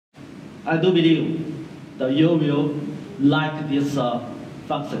I do believe that you will like this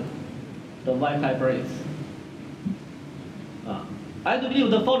function, the Wi-Fi brace. I do believe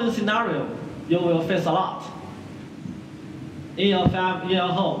the following scenario you will face a lot. In your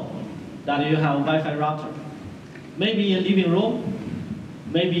home, that you have Wi-Fi router. Maybe in living room,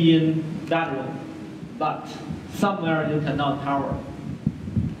 maybe in bedroom, but somewhere you cannot power.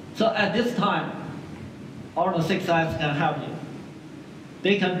 So at this time, all the 6X can help you.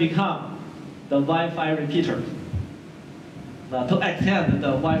 They can become the Wi-Fi repeater to extend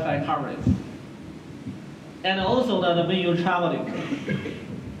the Wi-Fi coverage. And also that when you're traveling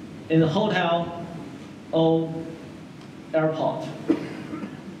in the hotel or airport,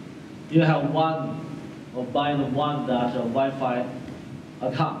 you have one or buy the one that Wi-Fi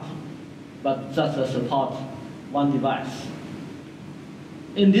account, but just support one device.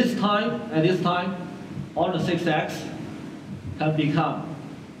 At this time, all the 6X can become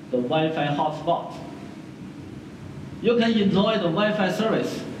the Wi-Fi hotspot. You can enjoy the Wi-Fi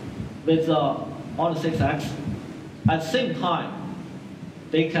service with all the 6X. At the same time,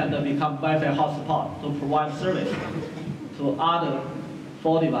 they can become Wi-Fi hotspot to provide service to other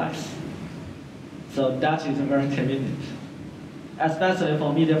 4 devices. So that is very convenient. Especially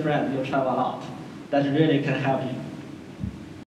for media friends, you travel a lot. That really can help you.